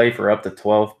you can play for up to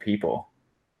 12 people.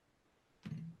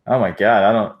 Oh my god,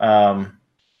 I don't.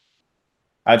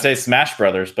 I'd say Smash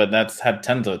Brothers, but that's had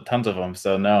tons of them.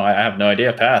 So no, I have no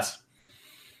idea. Pass.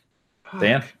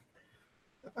 Dan.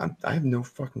 I have no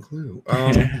fucking clue.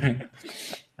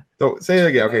 So say it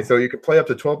again. Okay, so you can play up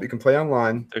to 12. You can play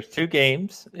online. There's 2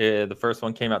 games. The first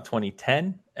one came out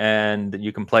 2010, and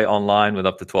you can play online with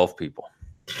up to 12 people.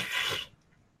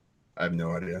 I have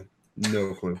no idea.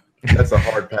 No clue. That's a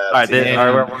hard pass. All right,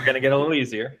 we're going to get a little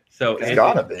easier. So It's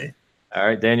gotta be. All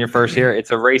right, Dan, you're first here.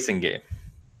 It's a racing game.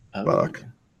 Fuck.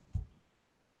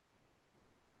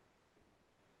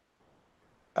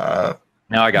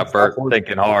 Now I got Bert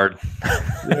thinking hard.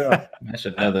 Yeah. I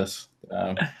should know this.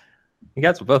 You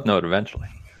guys will both know it eventually.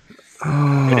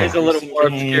 It is a little more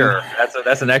obscure.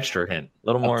 That's an extra hint. A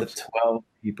little more up to 12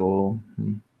 people.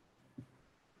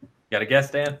 Got a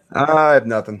guess, Dan? I have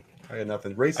nothing. I got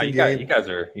nothing. Racing game. You guys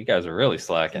are really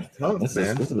slacking. Tough, This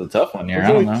man. is a tough one here. There's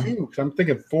I don't only know. 2. 'Cause I'm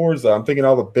thinking Forza. I'm thinking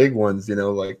all the big ones.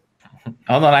 Like.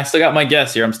 Hold on, I still got my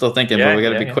guess here. I'm still thinking, but we got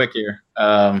to be quick here.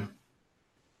 God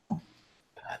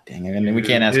dang it! I mean, we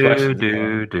can't ask questions.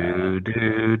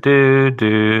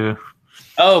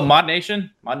 Oh, Mod Nation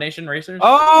Racers.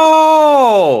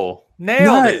 Oh,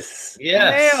 nailed it!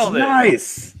 Yes, nailed it!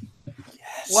 Nice.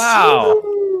 Wow,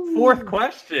 4th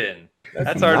question.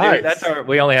 That's our nice. new. That's our.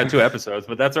 We only had 2 episodes,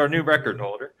 but that's our new record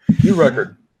holder. New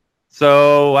record.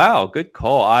 So wow, good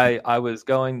call. I was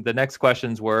going. The next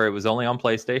questions were. It was only on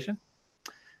PlayStation.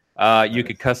 You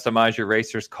could customize your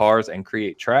racers' cars and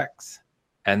create tracks.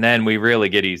 And then we really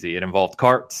get easy. It involved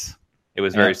carts. It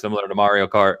was very similar to Mario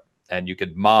Kart, and you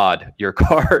could mod your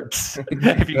carts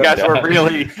if you guys were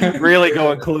really, really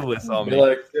going clueless on me.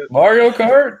 Like Mario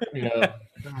Kart.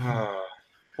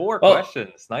 4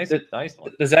 questions. Nice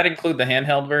one. Does that include the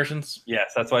handheld versions?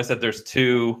 Yes, that's why I said there's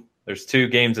 2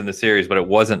 games in the series, but it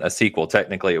wasn't a sequel.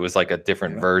 Technically, it was like a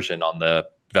different version on the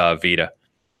Vita.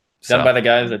 Done by the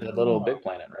guys that did Little Big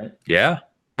Planet, right? Yeah.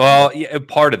 Well, yeah,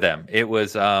 part of them. It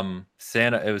was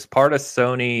It was part of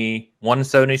Sony, one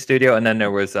Sony studio, and then there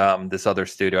was this other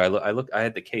studio. I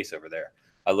had the case over there.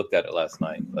 I looked at it last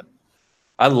night, but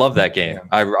I love that game.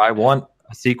 I want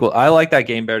a sequel. I like that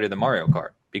game better than Mario Kart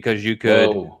because you could.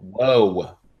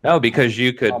 Whoa. No, because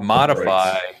you could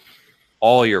modify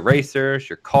all your racers,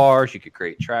 your cars. You could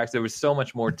create tracks. There was so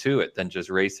much more to it than just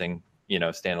racing.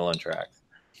 Standalone tracks.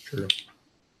 True.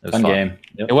 It was Fun fun. game.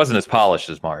 Yep. It wasn't as polished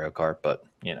as Mario Kart, but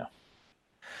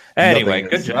Anyway,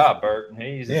 good job, Bert.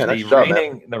 He's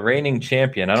the reigning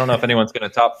champion. I don't know if anyone's going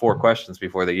to top 4 questions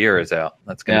before the year is out.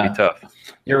 That's going to be tough.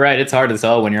 You're right. It's hard to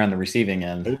tell when you're on the receiving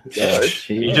end.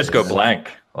 You just go blank.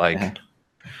 I'm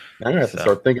going to have to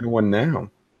start thinking of one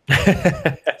now.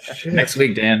 Next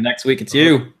week, Dan. Next week, it's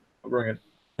you. I'll bring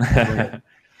it.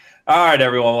 All right,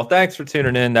 everyone. Well, thanks for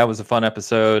tuning in. That was a fun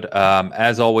episode.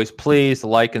 As always, please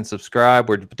like and subscribe.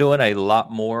 We're doing a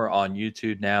lot more on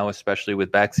YouTube now, especially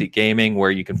with Backseat Gaming,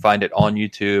 where you can find it on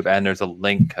YouTube. And there's a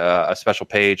link, a special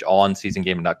page on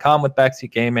seasongaming.com with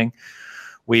Backseat Gaming.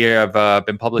 We have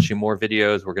been publishing more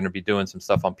videos. We're going to be doing some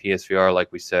stuff on PSVR,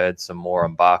 like we said, some more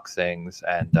unboxings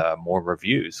and more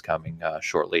reviews coming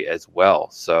shortly as well.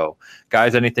 So,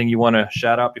 guys, anything you want to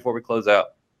shout out before we close out?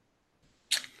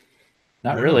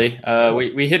 Not really.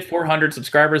 We hit 400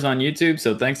 subscribers on YouTube,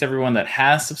 so thanks to everyone that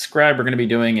has subscribed. We're going to be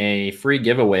doing a free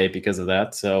giveaway because of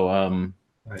that. So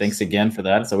thanks again for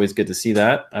that. It's always good to see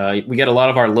that. We get a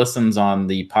lot of our listens on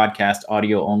the podcast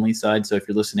audio only side. So if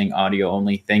you're listening audio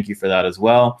only, thank you for that as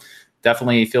well.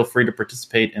 Definitely feel free to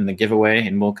participate in the giveaway,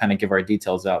 and we'll kind of give our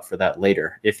details out for that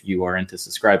later if you are into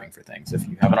subscribing for things. If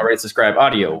you haven't already subscribed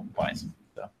audio wise.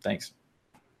 So thanks.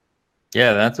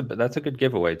 Yeah, that's a good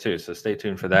giveaway too. So stay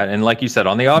tuned for that. And like you said,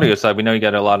 on the audio side, we know you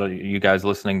got a lot of you guys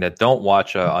listening that don't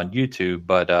watch on YouTube,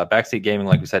 but Backseat Gaming,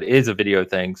 like we said, is a video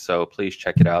thing. So please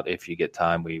check it out if you get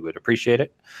time. We would appreciate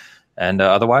it. And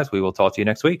otherwise, we will talk to you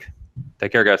next week.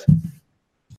 Take care, guys.